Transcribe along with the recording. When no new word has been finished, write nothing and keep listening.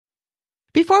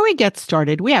Before we get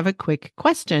started, we have a quick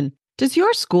question. Does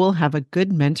your school have a good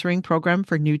mentoring program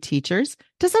for new teachers?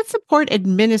 Does it support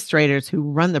administrators who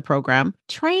run the program,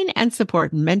 train and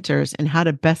support mentors in how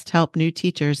to best help new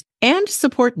teachers, and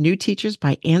support new teachers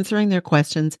by answering their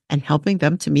questions and helping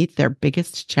them to meet their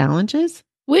biggest challenges?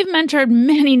 We've mentored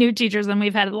many new teachers, and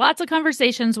we've had lots of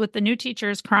conversations with the new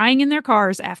teachers crying in their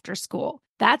cars after school.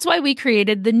 That's why we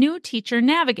created the New Teacher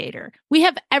Navigator. We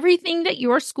have everything that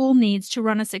your school needs to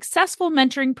run a successful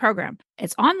mentoring program.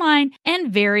 It's online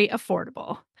and very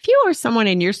affordable. If you or someone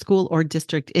in your school or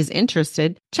district is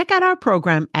interested, check out our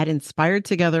program at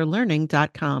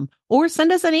inspiredtogetherlearning.com or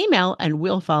send us an email and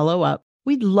we'll follow up.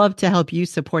 We'd love to help you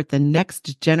support the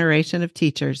next generation of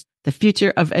teachers. The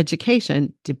future of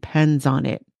education depends on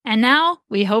it. And now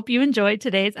we hope you enjoyed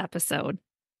today's episode.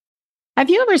 Have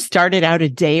you ever started out a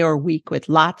day or week with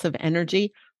lots of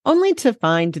energy, only to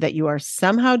find that you are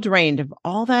somehow drained of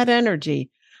all that energy,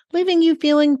 leaving you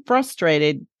feeling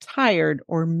frustrated, tired,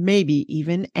 or maybe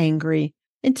even angry?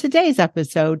 In today's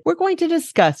episode, we're going to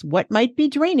discuss what might be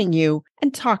draining you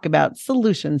and talk about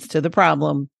solutions to the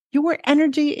problem. Your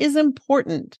energy is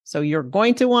important, so you're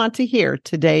going to want to hear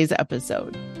today's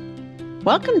episode.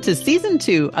 Welcome to Season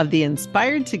 2 of the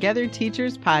Inspired Together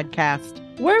Teachers podcast.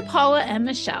 We're Paula and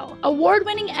Michelle,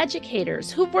 award-winning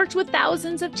educators who've worked with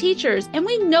thousands of teachers, and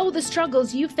we know the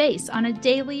struggles you face on a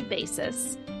daily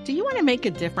basis. Do you want to make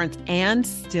a difference and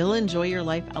still enjoy your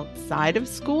life outside of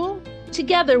school?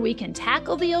 Together, we can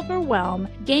tackle the overwhelm,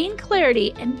 gain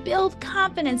clarity, and build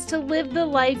confidence to live the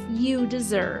life you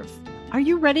deserve. Are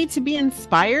you ready to be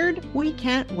inspired? We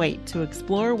can't wait to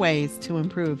explore ways to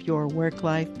improve your work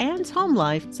life and home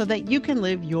life so that you can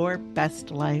live your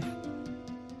best life.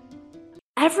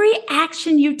 Every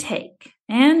action you take,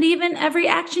 and even every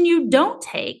action you don't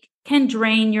take, can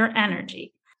drain your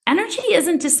energy. Energy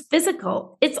isn't just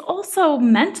physical, it's also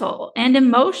mental and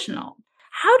emotional.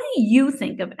 How do you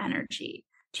think of energy?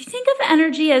 Do you think of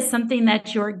energy as something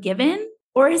that you're given,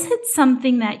 or is it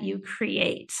something that you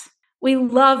create? We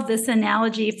love this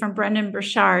analogy from Brendon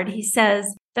Burchard. He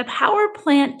says, the power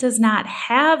plant does not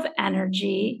have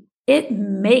energy, it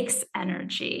makes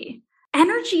energy.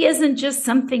 Energy isn't just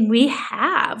something we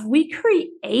have, we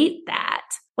create that.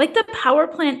 Like the power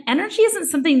plant, energy isn't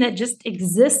something that just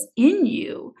exists in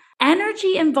you.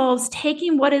 Energy involves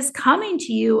taking what is coming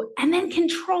to you and then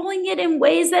controlling it in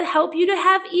ways that help you to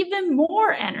have even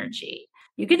more energy.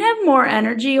 You can have more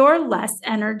energy or less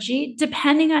energy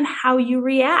depending on how you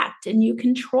react, and you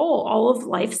control all of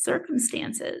life's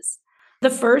circumstances. The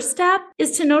first step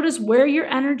is to notice where your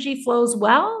energy flows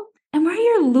well and where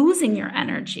you're losing your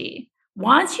energy.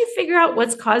 Once you figure out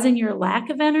what's causing your lack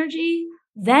of energy,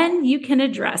 then you can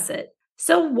address it.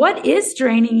 So what is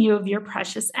draining you of your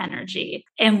precious energy?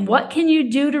 And what can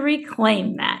you do to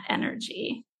reclaim that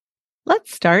energy?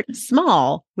 Let's start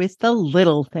small with the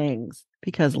little things,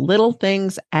 because little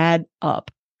things add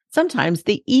up. Sometimes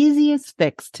the easiest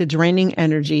fix to draining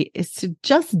energy is to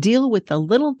just deal with the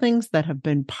little things that have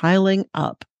been piling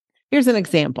up. Here's an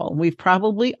example. We've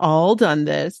probably all done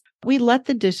this. We let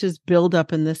the dishes build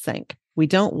up in the sink. We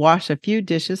don't wash a few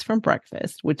dishes from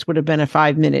breakfast, which would have been a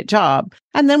 5-minute job.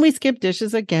 And then we skip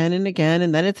dishes again and again.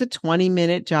 And then it's a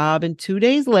 20-minute job. And 2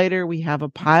 days later, we have a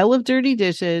pile of dirty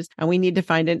dishes and we need to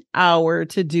find an hour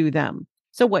to do them.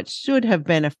 So what should have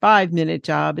been a 5-minute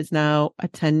job is now a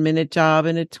 10-minute job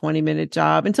and a 20-minute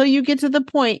job until you get to the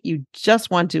point you just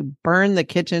want to burn the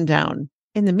kitchen down.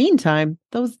 In the meantime,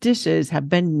 those dishes have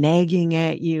been nagging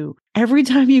at you. Every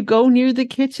time you go near the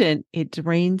kitchen, it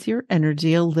drains your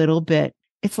energy a little bit.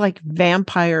 It's like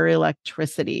vampire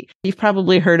electricity. You've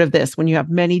probably heard of this when you have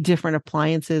many different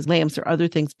appliances, lamps, or other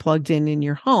things plugged in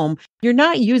your home. You're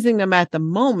not using them at the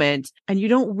moment, and you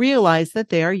don't realize that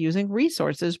they are using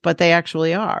resources, but they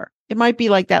actually are. It might be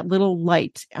like that little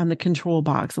light on the control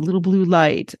box, a little blue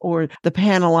light, or the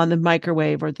panel on the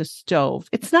microwave or the stove.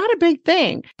 It's not a big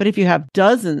thing, but if you have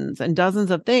dozens and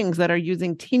dozens of things that are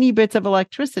using teeny bits of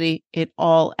electricity, it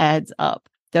all adds up.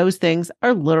 Those things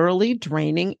are literally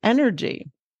draining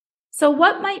energy. So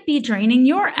what might be draining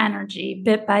your energy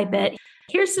bit by bit?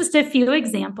 Here's just a few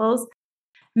examples.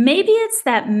 Maybe it's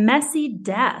that messy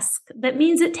desk. That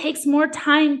means it takes more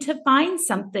time to find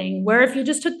something, where if you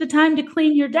just took the time to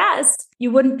clean your desk,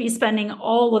 you wouldn't be spending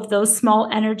all of those small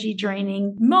energy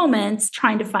draining moments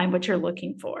trying to find what you're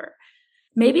looking for.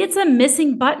 Maybe it's a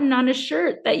missing button on a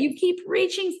shirt that you keep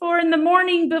reaching for in the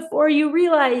morning before you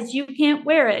realize you can't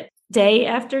wear it day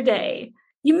after day.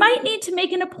 You might need to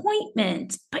make an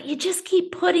appointment, but you just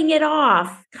keep putting it off.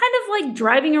 Kind of like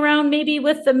driving around maybe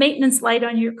with the maintenance light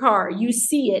on your car. You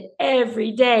see it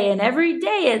every day, and every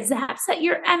day it zaps at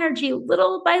your energy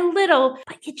little by little,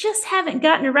 but you just haven't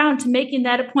gotten around to making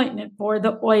that appointment for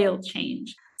the oil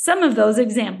change. Some of those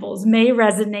examples may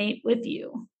resonate with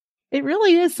you. It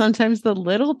really is sometimes the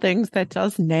little things that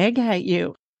just nag at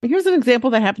you. Here's an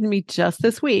example that happened to me just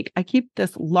this week. I keep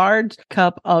this large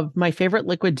cup of my favorite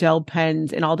liquid gel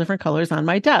pens in all different colors on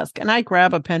my desk, and I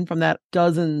grab a pen from that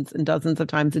dozens and dozens of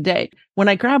times a day. When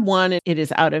I grab one, it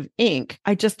is out of ink.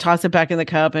 I just toss it back in the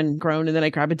cup and groan, and then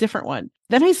I grab a different one.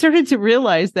 Then I started to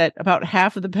realize that about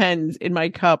half of the pens in my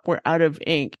cup were out of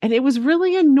ink, and it was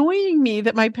really annoying me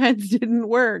that my pens didn't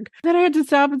work. Then I had to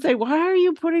stop and say, why are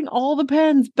you putting all the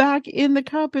pens back in the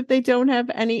cup if they don't have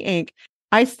any ink?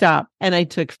 I stopped and I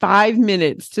took 5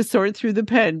 minutes to sort through the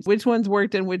pens, which ones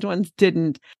worked and which ones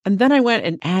didn't. And then I went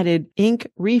and added ink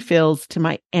refills to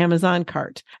my Amazon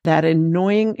cart. That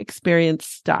annoying experience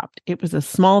stopped. It was a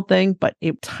small thing, but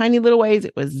in tiny little ways,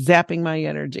 it was zapping my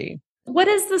energy. What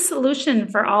is the solution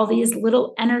for all these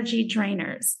little energy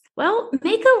drainers? Well,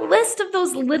 make a list of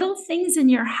those little things in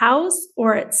your house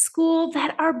or at school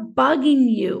that are bugging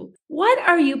you. What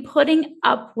are you putting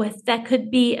up with that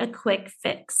could be a quick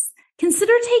fix?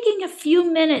 Consider taking a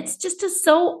few minutes just to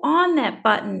sew on that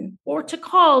button or to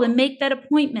call and make that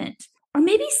appointment. Or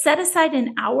maybe set aside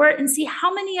an hour and see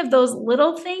how many of those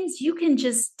little things you can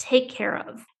just take care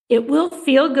of. It will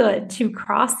feel good to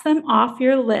cross them off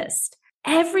your list.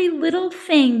 Every little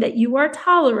thing that you are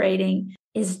tolerating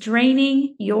is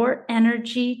draining your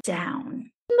energy down.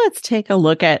 Let's take a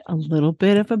look at a little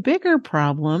bit of a bigger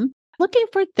problem. Looking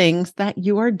for things that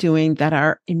you are doing that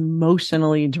are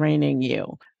emotionally draining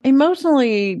you.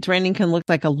 Emotionally draining can look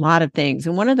like a lot of things.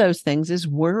 And one of those things is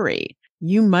worry.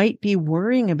 You might be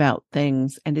worrying about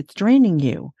things and it's draining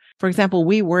you. For example,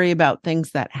 we worry about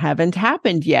things that haven't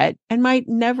happened yet and might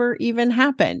never even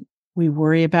happen. We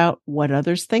worry about what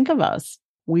others think of us.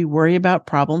 We worry about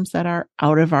problems that are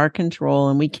out of our control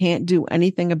and we can't do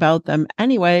anything about them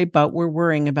anyway, but we're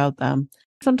worrying about them.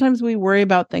 Sometimes we worry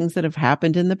about things that have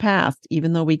happened in the past,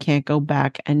 even though we can't go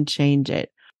back and change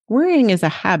it. Worrying is a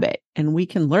habit, and we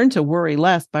can learn to worry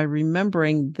less by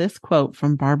remembering this quote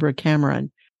from Barbara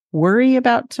Cameron. Worry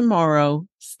about tomorrow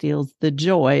steals the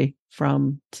joy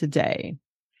from today.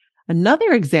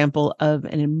 Another example of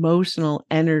an emotional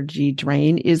energy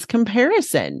drain is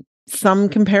comparison. Some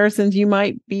comparisons you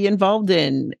might be involved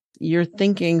in. You're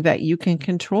thinking that you can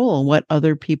control what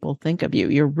other people think of you.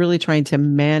 You're really trying to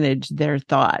manage their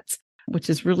thoughts, which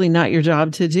is really not your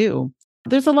job to do.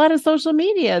 There's a lot of social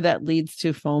media that leads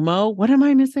to FOMO. What am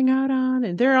I missing out on?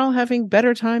 And they're all having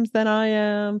better times than I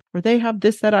am, or they have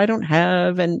this that I don't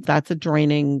have. And that's a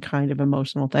draining kind of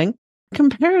emotional thing.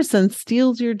 Comparison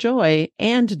steals your joy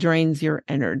and drains your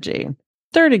energy.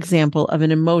 Third example of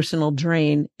an emotional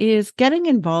drain is getting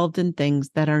involved in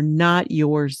things that are not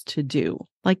yours to do,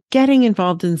 like getting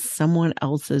involved in someone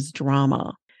else's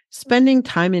drama, spending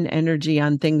time and energy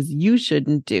on things you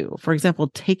shouldn't do. For example,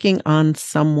 taking on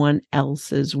someone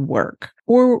else's work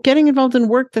or getting involved in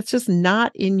work that's just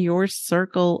not in your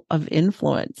circle of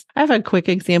influence. I have a quick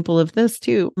example of this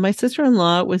too. My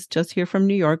sister-in-law was just here from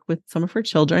New York with some of her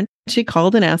children. She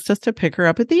called and asked us to pick her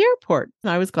up at the airport.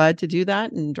 And I was glad to do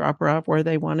that and drop her off where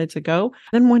they wanted to go.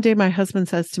 Then one day my husband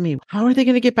says to me, how are they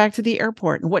going to get back to the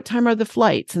airport? And what time are the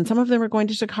flights? And some of them are going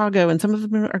to Chicago and some of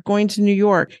them are going to New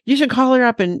York. You should call her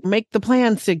up and make the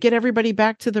plans to get everybody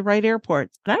back to the right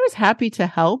airports. And I was happy to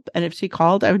help. And if she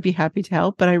called, I would be happy to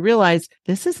help. But I realized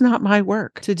this is not my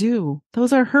work to do.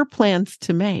 Those are her plans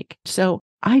to make. So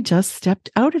I just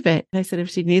stepped out of it. And I said, if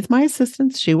she needs my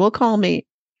assistance, she will call me.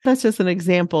 That's just an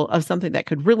example of something that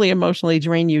could really emotionally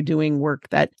drain you doing work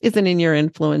that isn't in your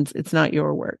influence. It's not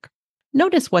your work.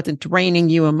 Notice what's draining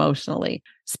you emotionally.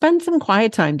 Spend some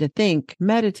quiet time to think,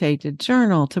 meditate, to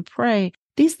journal, to pray.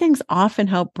 These things often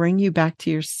help bring you back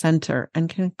to your center and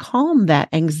can calm that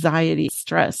anxiety,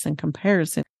 stress, and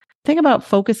comparison. Think about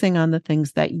focusing on the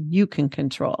things that you can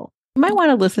control. You might want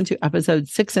to listen to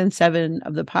episodes 6 and 7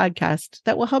 of the podcast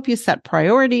that will help you set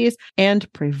priorities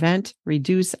and prevent,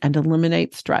 reduce, and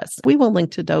eliminate stress. We will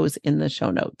link to those in the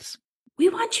show notes. We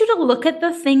want you to look at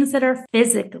the things that are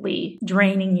physically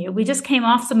draining you. We just came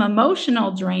off some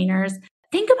emotional drainers.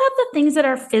 Think about the things that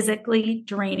are physically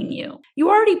draining you. You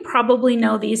already probably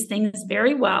know these things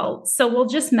very well, so we'll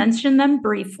just mention them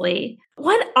briefly.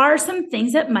 What are some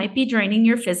things that might be draining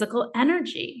your physical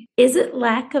energy? Is it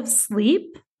lack of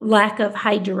sleep? Lack of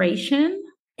hydration?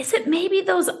 Is it maybe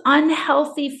those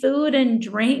unhealthy food and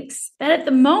drinks that at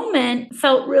the moment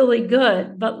felt really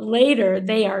good, but later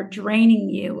they are draining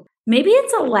you? Maybe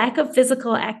it's a lack of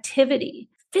physical activity.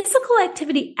 Physical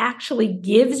activity actually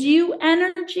gives you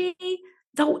energy,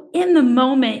 though in the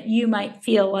moment you might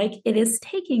feel like it is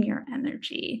taking your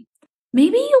energy.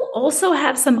 Maybe you also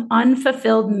have some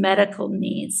unfulfilled medical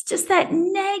needs, just that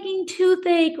nagging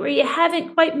toothache where you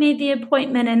haven't quite made the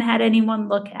appointment and had anyone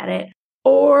look at it,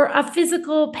 or a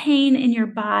physical pain in your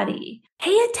body.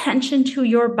 Pay attention to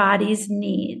your body's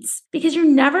needs because you're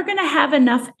never going to have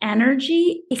enough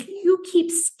energy if you keep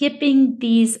skipping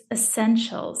these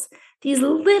essentials. These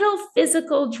little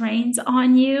physical drains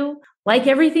on you, like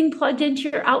everything plugged into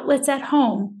your outlets at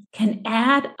home, can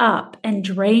add up and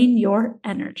drain your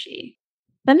energy.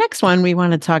 The next one we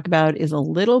want to talk about is a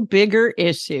little bigger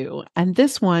issue, and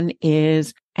this one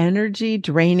is energy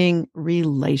draining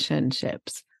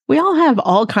relationships. We all have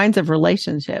all kinds of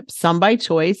relationships, some by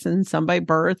choice and some by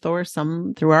birth or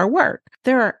some through our work.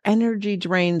 There are energy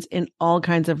drains in all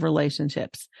kinds of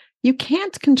relationships. You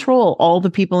can't control all the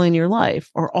people in your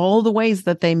life or all the ways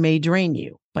that they may drain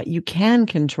you, but you can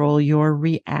control your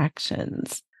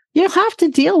reactions. You'll have to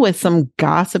deal with some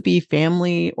gossipy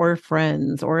family or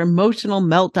friends or emotional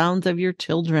meltdowns of your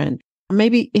children, or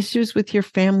maybe issues with your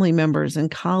family members and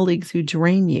colleagues who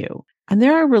drain you. And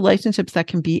there are relationships that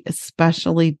can be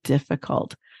especially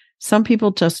difficult. Some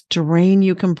people just drain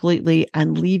you completely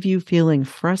and leave you feeling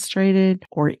frustrated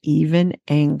or even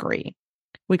angry.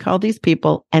 We call these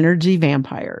people energy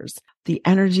vampires. The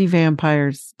energy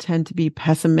vampires tend to be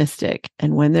pessimistic,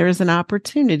 and when there is an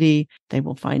opportunity, they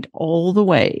will find all the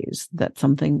ways that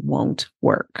something won't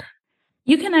work.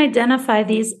 You can identify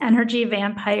these energy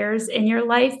vampires in your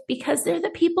life because they're the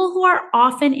people who are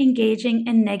often engaging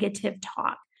in negative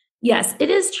talk. Yes, it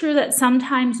is true that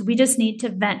sometimes we just need to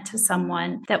vent to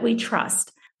someone that we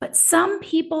trust, but some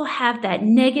people have that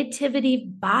negativity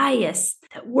bias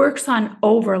that works on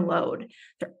overload.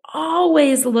 They're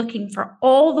always looking for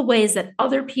all the ways that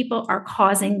other people are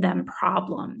causing them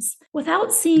problems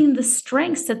without seeing the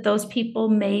strengths that those people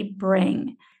may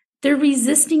bring. They're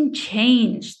resisting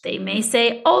change. They may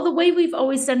say, oh, the way we've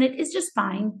always done it is just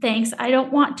fine. Thanks. I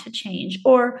don't want to change.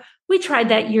 Or we tried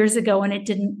that years ago and it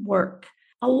didn't work.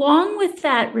 Along with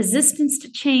that resistance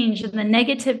to change and the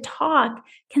negative talk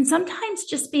can sometimes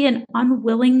just be an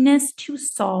unwillingness to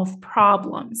solve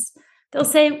problems. They'll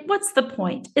say, what's the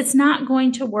point? It's not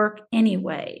going to work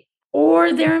anyway.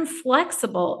 Or they're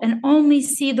inflexible and only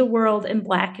see the world in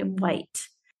black and white.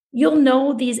 You'll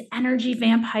know these energy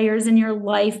vampires in your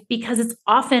life because it's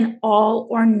often all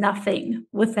or nothing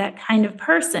with that kind of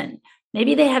person.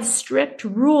 Maybe they have strict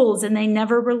rules and they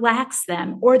never relax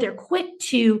them, or they're quick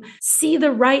to see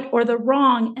the right or the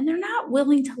wrong, and they're not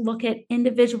willing to look at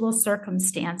individual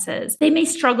circumstances. They may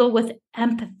struggle with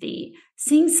empathy,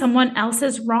 seeing someone else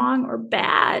as wrong or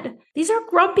bad. These are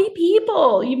grumpy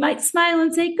people. You might smile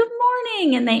and say, good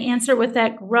morning, and they answer with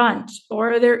that grunt,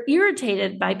 or they're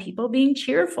irritated by people being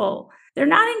cheerful. They're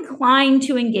not inclined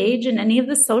to engage in any of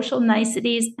the social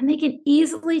niceties, and they can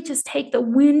easily just take the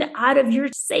wind out of your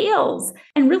sails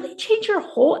and really change your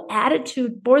whole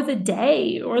attitude for the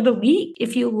day or the week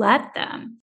if you let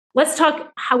them. Let's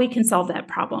talk how we can solve that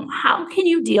problem. How can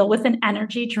you deal with an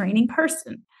energy draining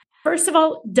person? First of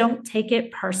all, don't take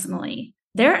it personally.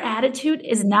 Their attitude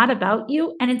is not about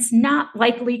you, and it's not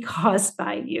likely caused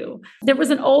by you. There was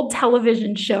an old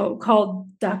television show called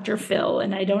Dr. Phil,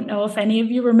 and I don't know if any of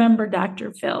you remember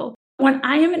Dr. Phil. When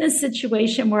I am in a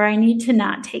situation where I need to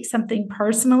not take something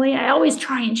personally, I always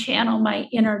try and channel my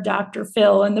inner Dr.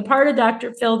 Phil. And the part of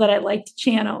Dr. Phil that I like to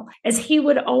channel is he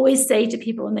would always say to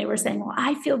people when they were saying, well,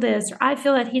 I feel this or I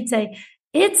feel that, he'd say,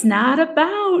 it's not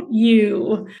about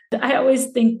you. I always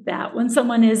think that when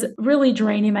someone is really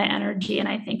draining my energy and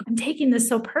I think I'm taking this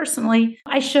so personally,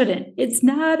 I shouldn't. It's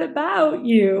not about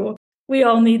you. We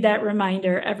all need that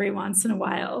reminder every once in a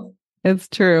while. It's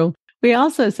true. We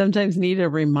also sometimes need a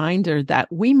reminder that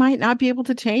we might not be able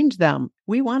to change them.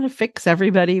 We want to fix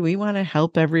everybody. We want to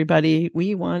help everybody.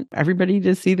 We want everybody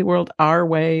to see the world our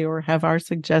way or have our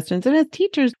suggestions. And as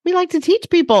teachers, we like to teach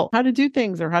people how to do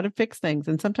things or how to fix things.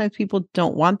 And sometimes people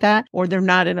don't want that, or they're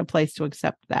not in a place to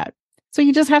accept that. So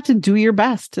you just have to do your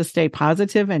best to stay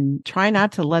positive and try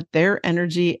not to let their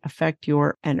energy affect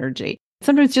your energy.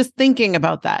 Sometimes just thinking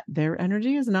about that, their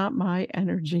energy is not my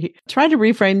energy. Try to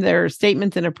reframe their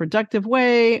statements in a productive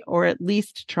way, or at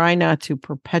least try not to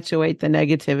perpetuate the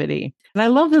negativity. And I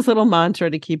love this little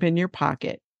mantra to keep in your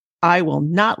pocket. I will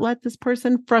not let this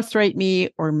person frustrate me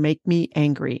or make me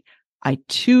angry. I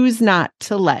choose not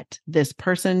to let this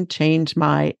person change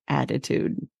my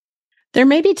attitude. There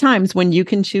may be times when you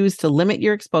can choose to limit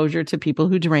your exposure to people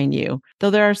who drain you, though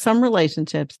there are some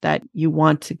relationships that you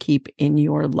want to keep in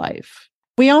your life.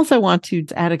 We also want to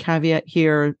add a caveat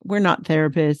here. We're not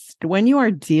therapists. When you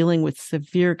are dealing with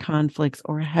severe conflicts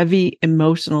or heavy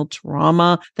emotional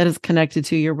trauma that is connected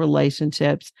to your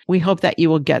relationships, we hope that you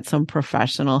will get some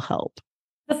professional help.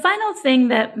 The final thing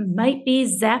that might be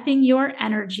zapping your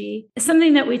energy is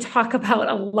something that we talk about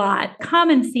a lot,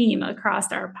 common theme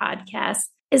across our podcast,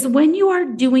 is when you are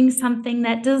doing something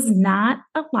that does not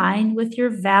align with your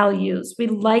values. We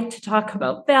like to talk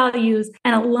about values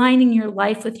and aligning your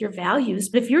life with your values.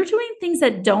 But if you're doing things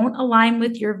that don't align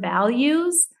with your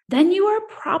values, then you are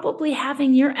probably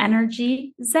having your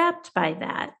energy zapped by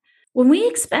that. When we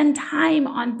expend time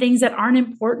on things that aren't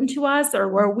important to us or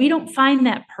where we don't find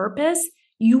that purpose,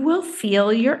 you will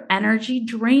feel your energy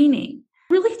draining.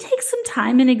 Really take some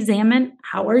time and examine,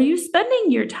 how are you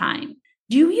spending your time?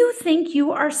 Do you think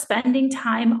you are spending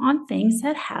time on things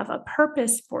that have a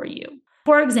purpose for you?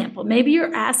 For example, maybe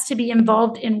you're asked to be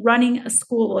involved in running a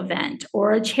school event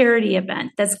or a charity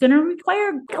event that's going to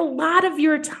require a lot of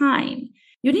your time.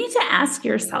 You need to ask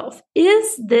yourself,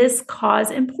 is this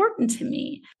cause important to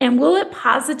me? And will it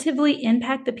positively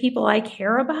impact the people I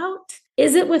care about?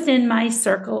 Is it within my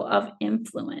circle of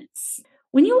influence?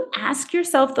 When you ask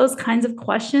yourself those kinds of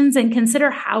questions and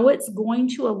consider how it's going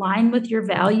to align with your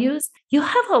values, you'll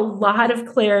have a lot of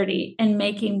clarity in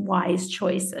making wise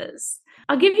choices.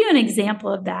 I'll give you an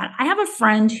example of that. I have a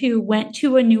friend who went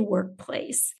to a new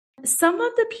workplace. Some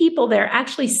of the people there,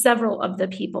 actually several of the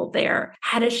people there,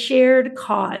 had a shared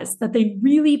cause that they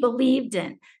really believed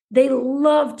in. They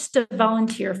loved to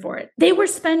volunteer for it. They were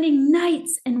spending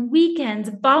nights and weekends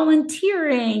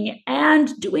volunteering and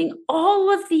doing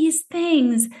all of these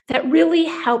things that really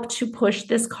helped to push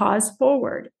this cause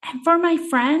forward. And for my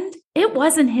friend, it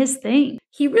wasn't his thing.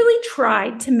 He really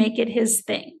tried to make it his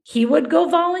thing. He would go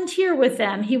volunteer with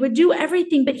them. He would do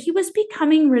everything, but he was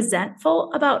becoming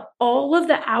resentful about all of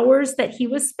the hours that he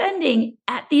was spending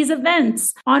at these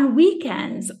events on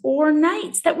weekends or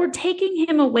nights that were taking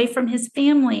him away from his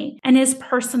family and his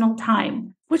personal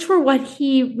time, which were what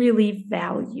he really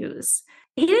values.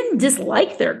 He didn't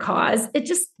dislike their cause. It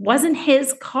just wasn't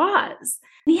his cause.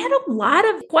 And he had a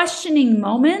lot of questioning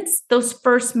moments those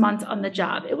first months on the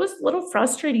job. It was a little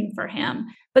frustrating for him.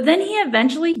 But then he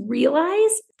eventually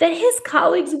realized that his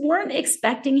colleagues weren't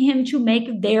expecting him to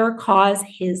make their cause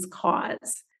his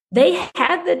cause. They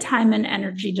had the time and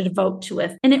energy to devote to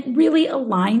it, and it really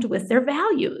aligned with their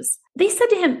values. They said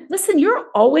to him, listen, you're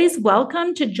always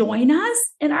welcome to join us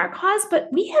in our cause, but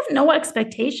we have no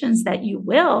expectations that you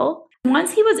will.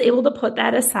 Once he was able to put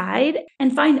that aside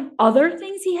and find other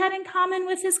things he had in common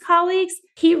with his colleagues,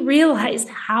 he realized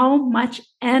how much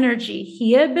energy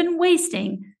he had been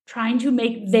wasting trying to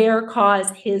make their cause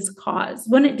his cause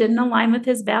when it didn't align with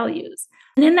his values.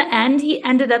 And in the end, he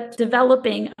ended up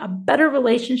developing a better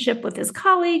relationship with his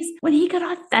colleagues when he could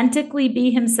authentically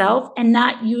be himself and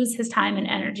not use his time and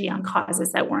energy on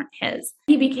causes that weren't his.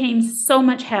 He became so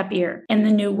much happier in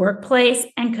the new workplace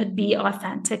and could be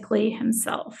authentically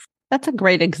himself. That's a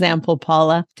great example,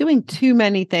 Paula. Doing too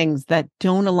many things that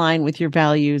don't align with your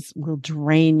values will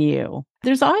drain you.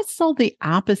 There's also the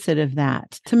opposite of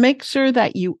that, to make sure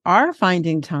that you are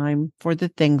finding time for the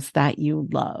things that you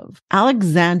love.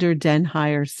 Alexander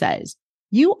Denhyer says,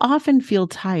 you often feel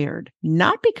tired,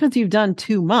 not because you've done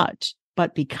too much,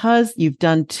 but because you've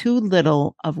done too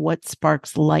little of what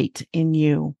sparks light in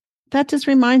you. That just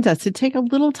reminds us to take a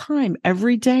little time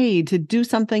every day to do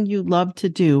something you love to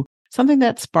do, something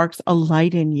that sparks a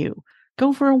light in you.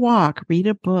 Go for a walk, read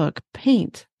a book,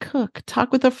 paint, cook,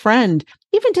 talk with a friend.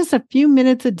 Even just a few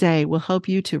minutes a day will help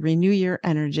you to renew your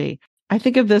energy. I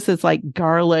think of this as like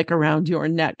garlic around your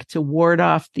neck to ward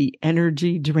off the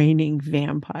energy draining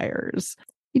vampires.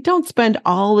 You don't spend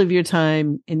all of your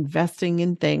time investing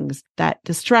in things that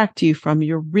distract you from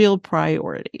your real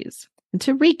priorities. And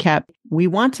to recap, we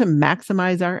want to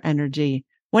maximize our energy.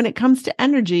 When it comes to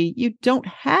energy, you don't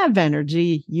have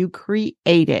energy, you create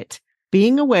it.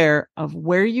 Being aware of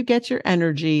where you get your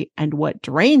energy and what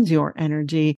drains your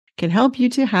energy can help you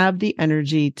to have the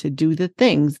energy to do the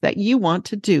things that you want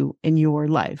to do in your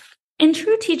life. In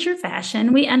true teacher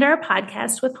fashion, we end our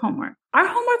podcast with homework. Our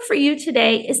homework for you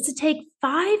today is to take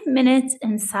 5 minutes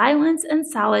in silence and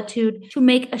solitude to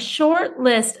make a short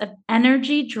list of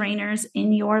energy drainers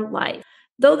in your life.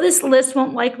 Though this list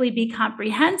won't likely be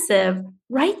comprehensive,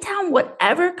 write down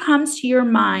whatever comes to your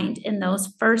mind in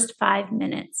those first 5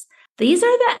 minutes. These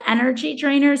are the energy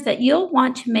drainers that you'll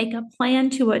want to make a plan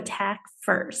to attack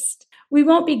first. We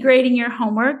won't be grading your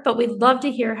homework, but we'd love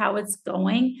to hear how it's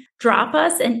going. Drop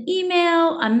us an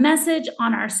email, a message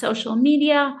on our social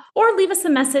media, or leave us a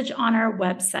message on our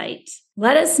website.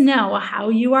 Let us know how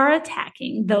you are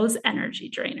attacking those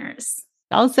energy drainers.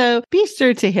 Also, be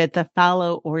sure to hit the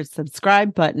follow or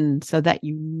subscribe button so that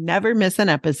you never miss an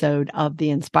episode of the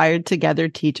Inspired Together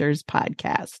Teachers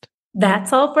podcast.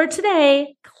 That's all for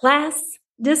today. Class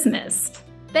dismissed.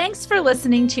 Thanks for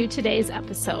listening to today's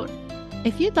episode.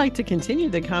 If you'd like to continue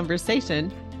the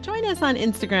conversation, join us on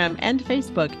Instagram and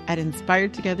Facebook at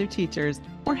Inspired Together Teachers,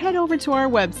 or head over to our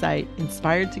website,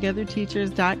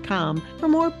 inspiredtogetherteachers.com, for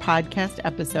more podcast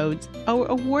episodes, our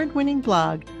award-winning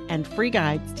blog, and free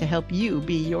guides to help you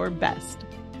be your best.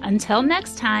 Until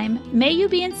next time, may you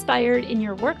be inspired in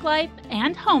your work life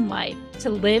and home life to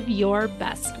live your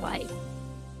best life.